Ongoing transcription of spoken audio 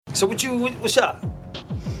So what's up?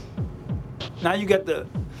 Now you got the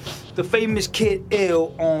famous Kid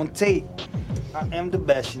Ill on tape. I am the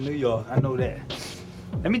best in New York, I know that.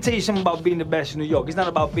 Let me tell you something about being the best in New York. It's not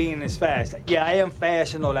about being as fast. Yeah, I am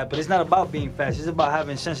fast and all that, but it's not about being fast. It's about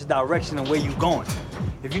having a sense of direction and where you're going.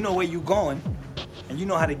 If you know where you're going and you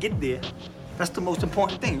know how to get there, that's the most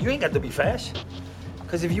important thing. You ain't got to be fast.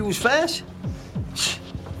 Because if you was fast,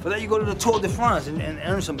 for that you go to the Tour de France and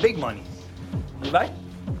earn some big money. You right?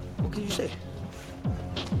 What can you say?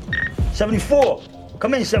 74.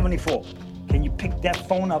 Come in, 74. Can you pick that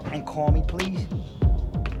phone up and call me, please?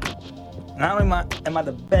 Not only am I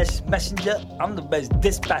the best messenger, I'm the best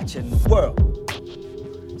dispatcher in the world.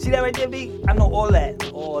 See that right there, B? I know all that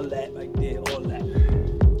right there, all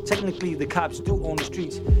that. Technically, the cops do own the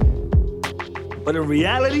streets, but in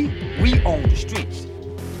reality, we own the streets.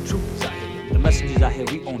 The troopers out here, the messengers out here,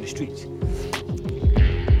 we own the streets.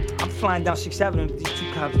 I'm flying down 6th Avenue with these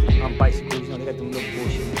two cops on bicycles. You know, they got them little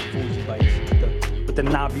bullshit Fuji bikes with the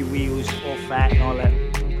knobby wheels, all fat and all that.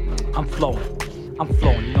 I'm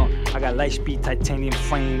flowing, you know. I got light-speed titanium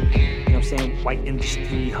frame, you know what I'm saying, white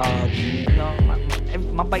industry hub, you know.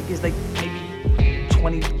 My bike is like maybe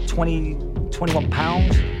 21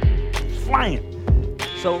 pounds, flying.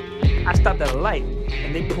 So I stopped at a light,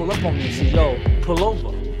 and they pull up on me and say, yo, pull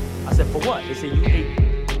over. I said, for what? They said, you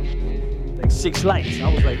ate like 6 lights.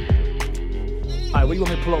 I was like, all right, where you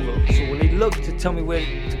want me to pull over? So when they looked to tell me where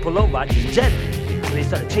to pull over, I just jetted. And they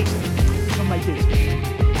started chasing me, something like this.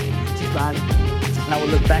 Just riding. And I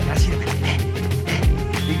would look back, I see them,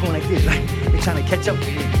 they going like this, right? They're trying to catch up with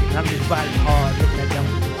me. And I'm just riding hard, looking at them.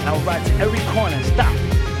 And I would ride to every corner and stop,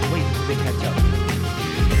 and wait until they catch up.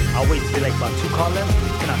 I'll wait till they're like about 2 car lengths,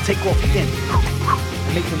 and I'll take off again.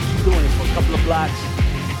 And make them keep doing it for a couple of blocks.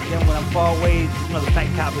 And then when I'm far away, you know, the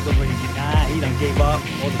fat cop is already, he done gave up.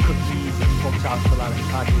 All the cookies and pork chops fell out of his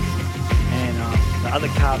pockets. And the other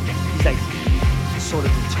cop, he's like sort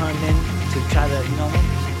of determined to try to, you know,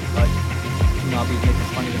 but you know, I'll be making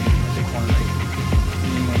fun of them at the corner, like,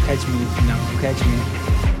 you ain't gonna catch me, you know, catch me.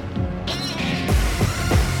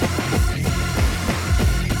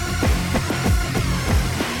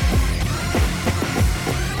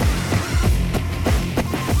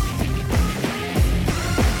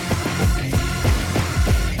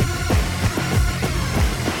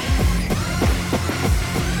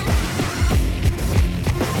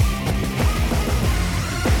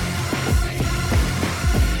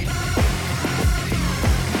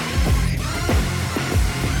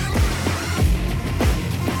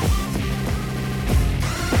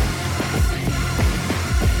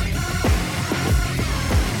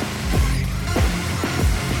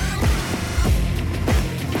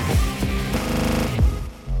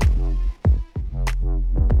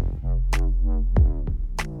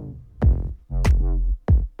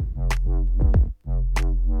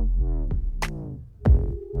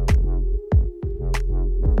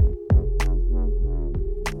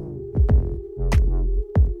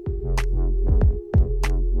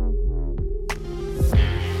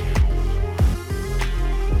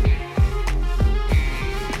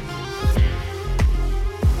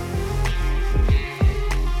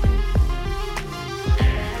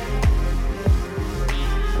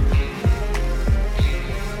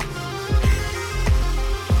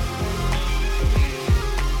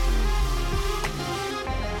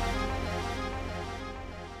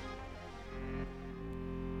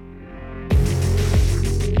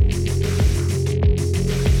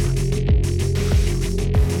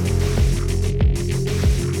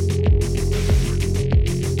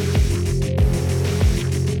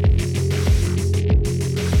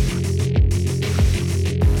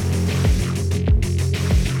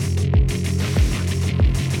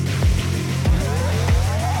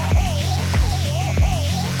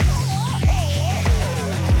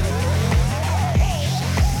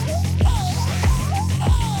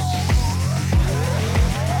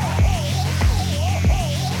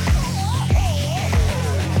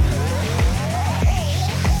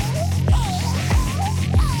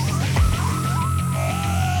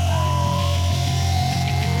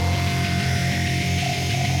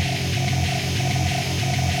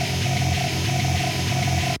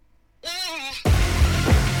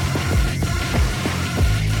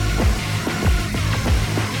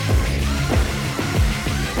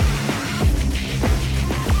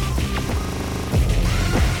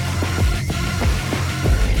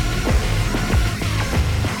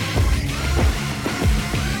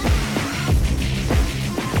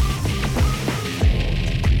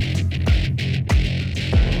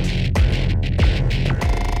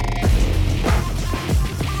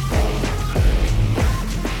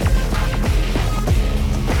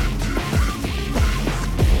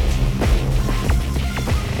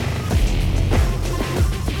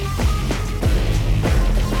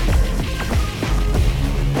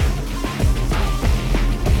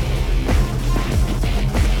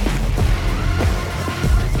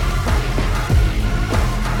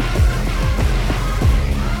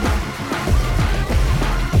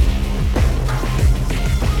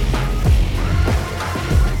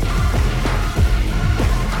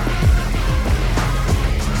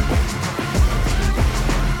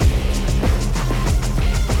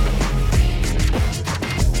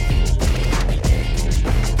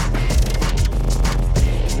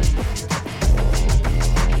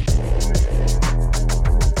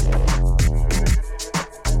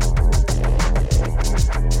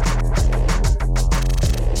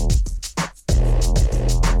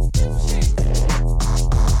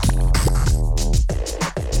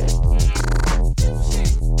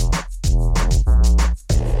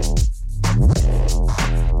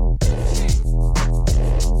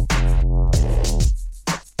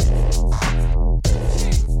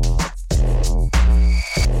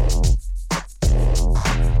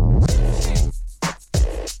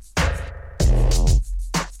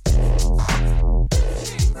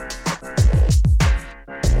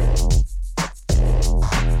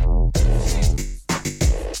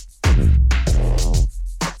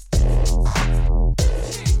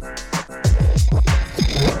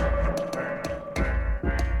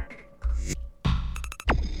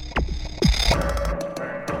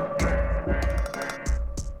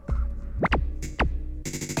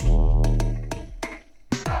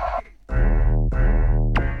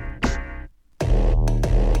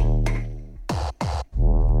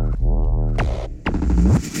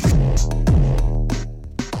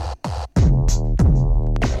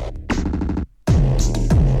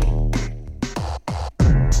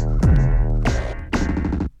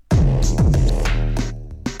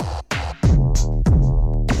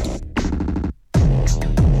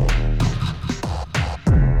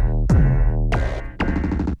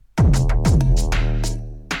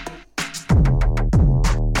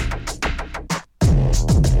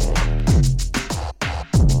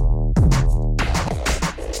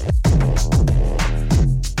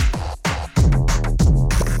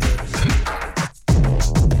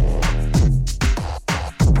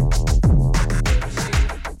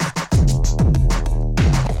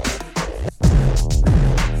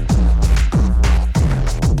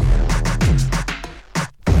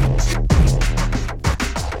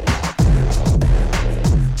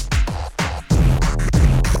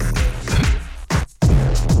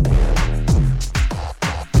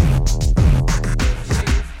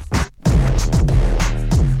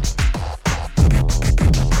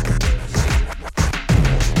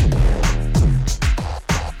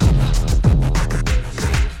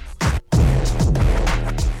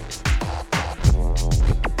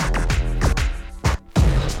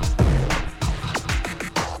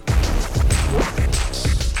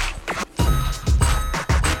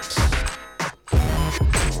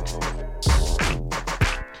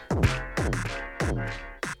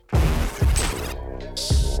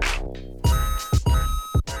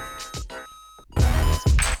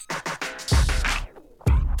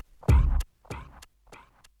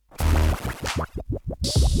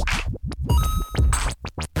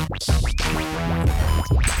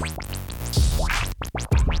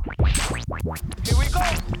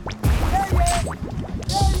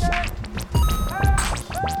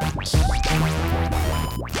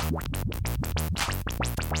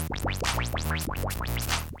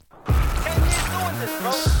 doing this,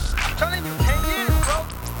 bro. I'm telling you, 10 years, bro.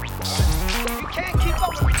 You can't keep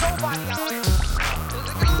up with nobody out here. Look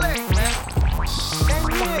at the legs, man. 10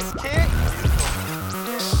 years, kid.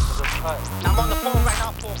 I'm on the phone right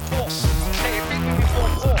now for a call. Hey, if they give me for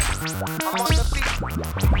a call, I'm on the beat.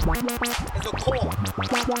 It's a call.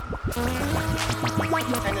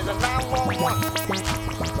 And there's a 911.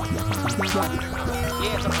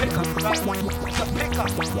 Yeah, it's a pickup, right? It's a pickup.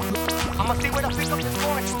 I'ma see where the pickup is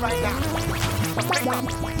going to right now. It's a pickup.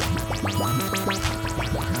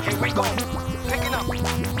 Here we go. Picking up.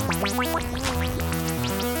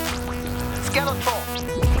 Skeletor.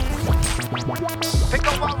 Pick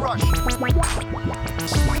up our rush.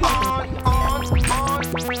 On.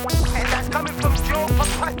 And that's coming from Joe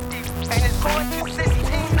Papatti. And it's going to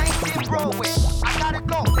 1619 Broadway. I gotta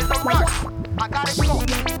go. There's a rush. I gotta go.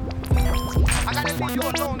 I gotta leave you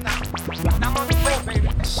alone now. I'm on the road, baby.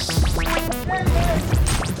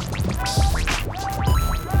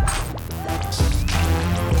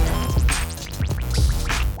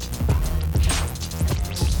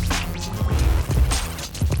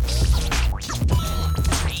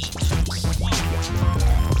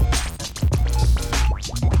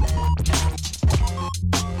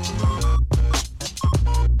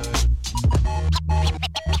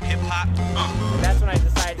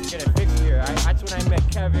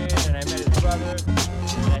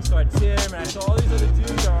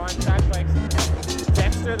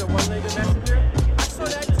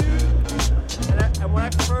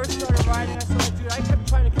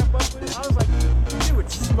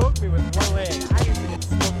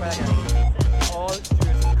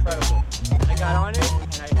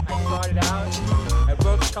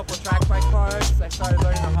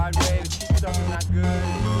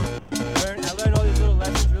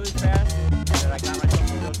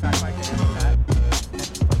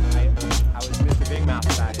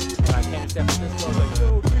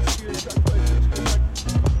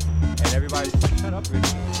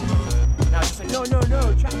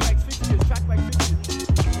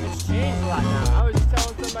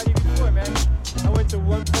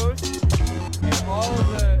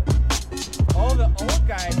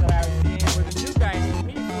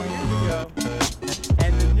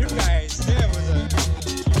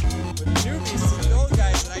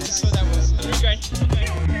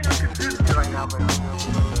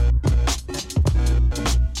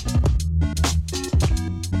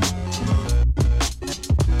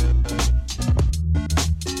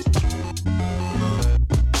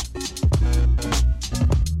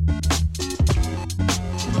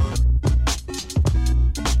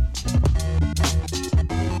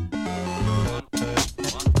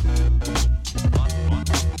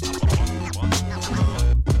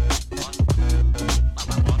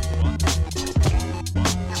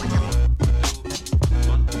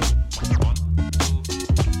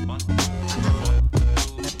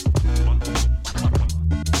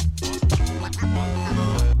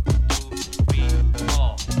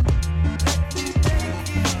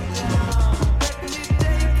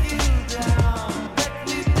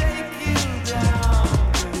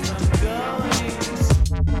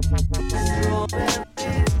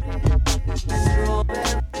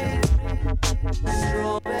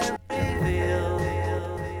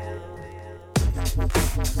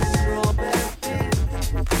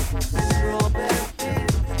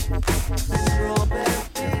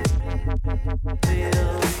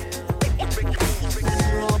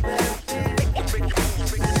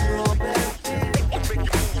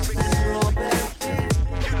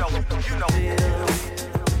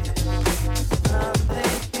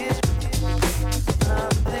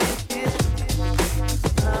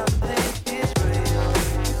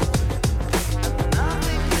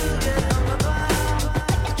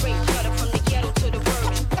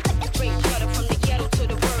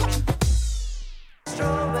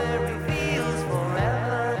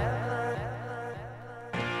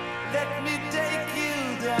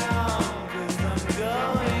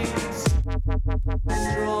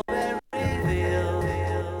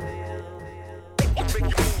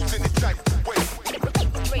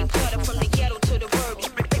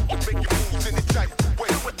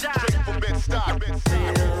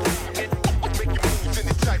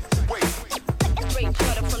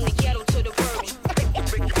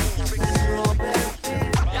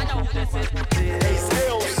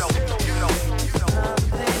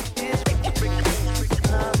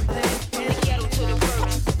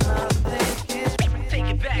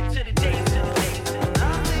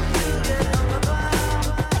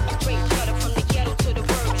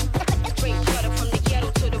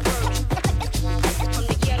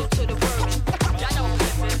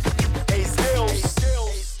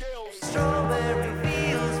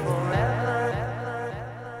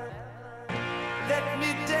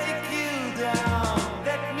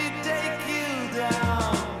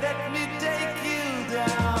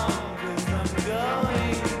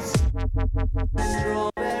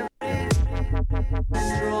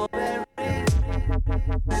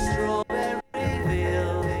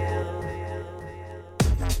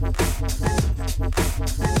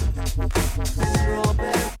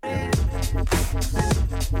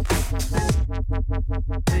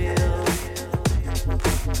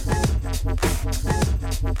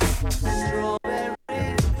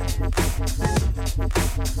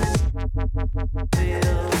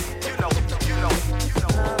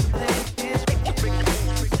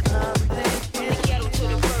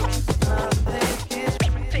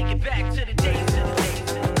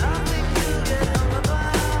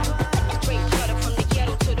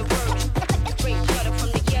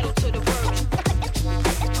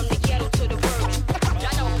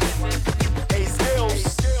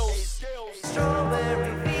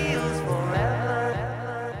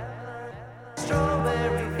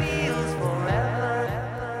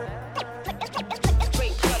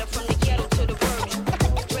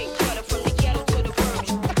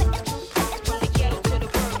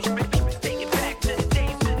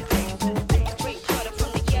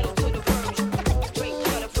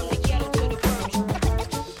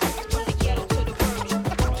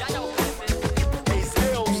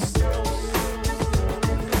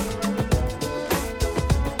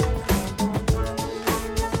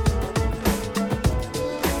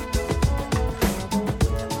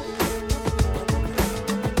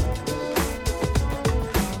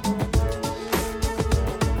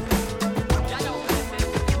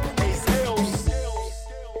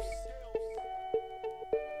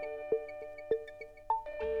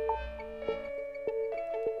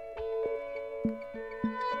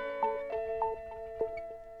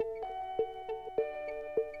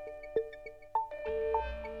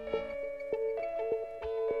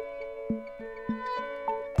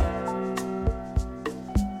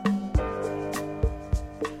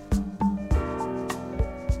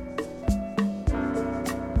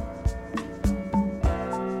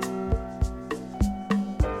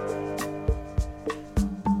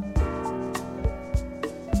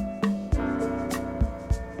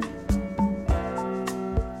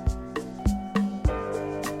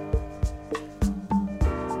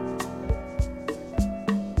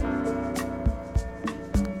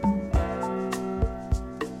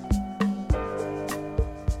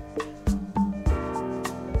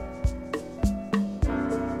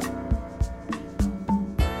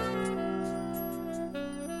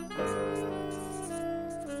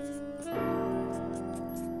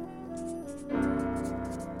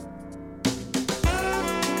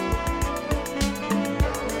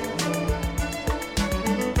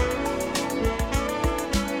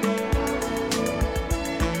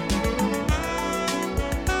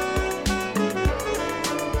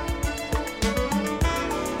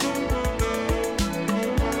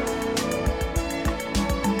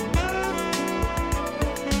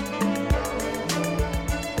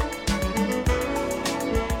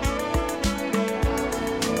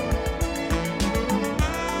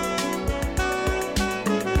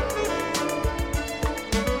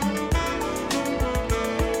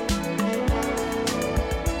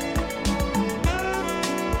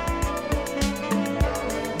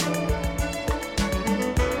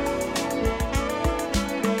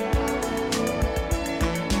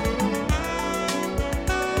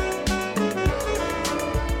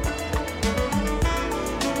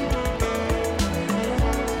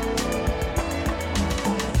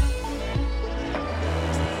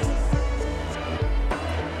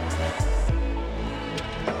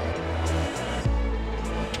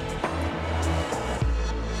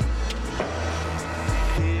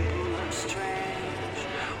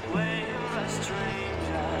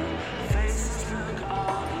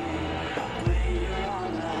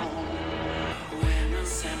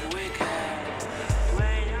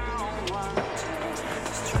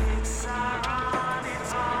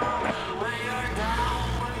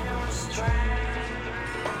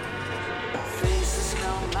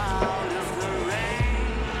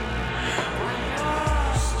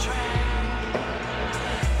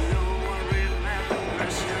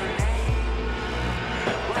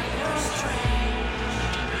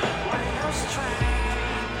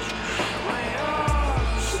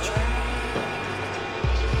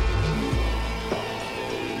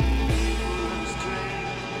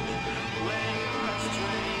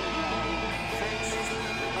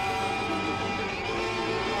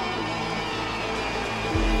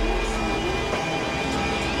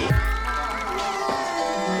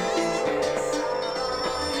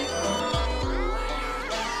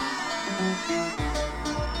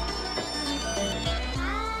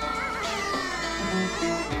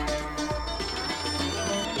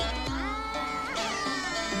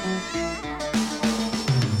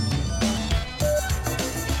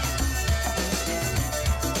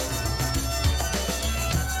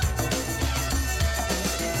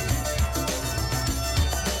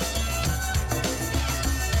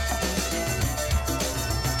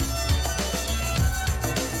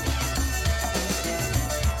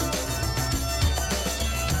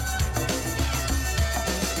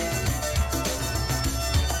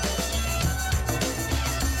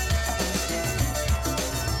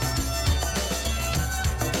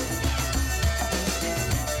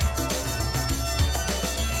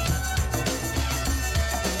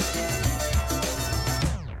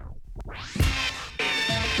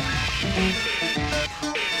 Our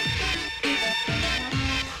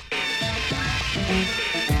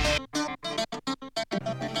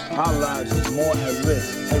lives is more at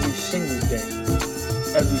risk every single day.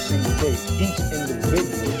 Every single day. Each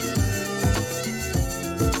individual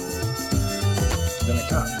than a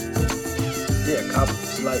cop. Yeah, a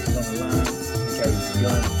cop's life is on the line. He carries a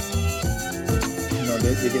gun. You know,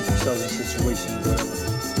 they get themselves in situations, whatever.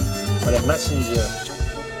 But a messenger,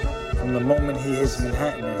 from the moment he hits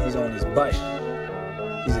Manhattan and he's on his bike,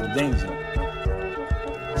 he's in danger.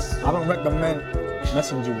 I don't recommend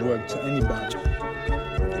messenger work to anybody.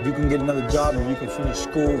 If you can get another job, if you can finish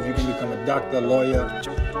school, if you can become a doctor, lawyer,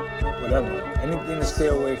 whatever. Anything to stay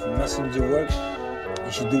away from messenger work,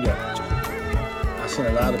 you should do that. I've seen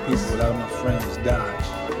a lot of people, a lot of my friends die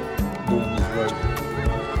doing this work.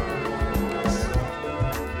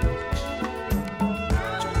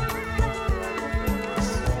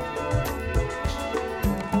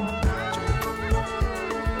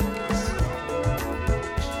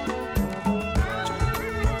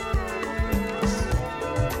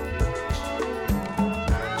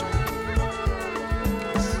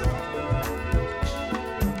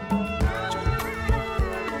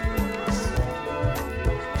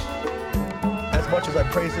 As I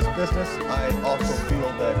praise this business, I also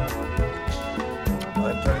feel that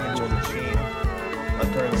I'm turning into a machine.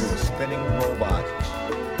 I'm turning into a spinning robot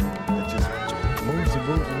that just moves and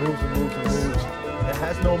moves and moves and moves and moves and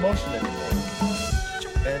has no emotion anymore.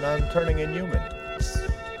 And I'm turning inhuman.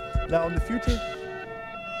 Now in the future,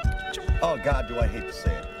 oh God, do I hate to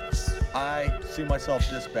say it. I see myself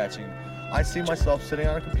dispatching. I see myself sitting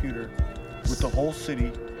on a computer with the whole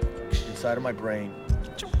city inside of my brain,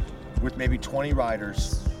 with maybe 20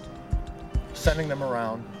 riders, sending them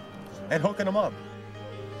around and hooking them up.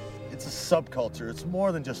 It's a subculture. It's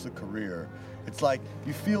more than just a career. It's like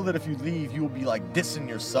you feel that if you leave, you will be like dissing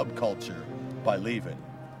your subculture by leaving.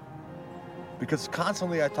 Because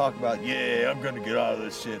constantly I talk about, yeah, I'm gonna get out of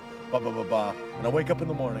this shit, blah, blah, blah, blah. And I wake up in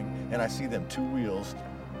the morning and I see them two wheels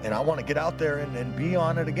and I want to get out there and be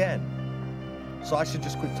on it again. So I should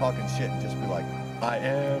just quit talking shit and just be like, I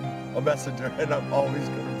am a messenger and I'm always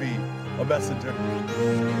gonna be a messenger.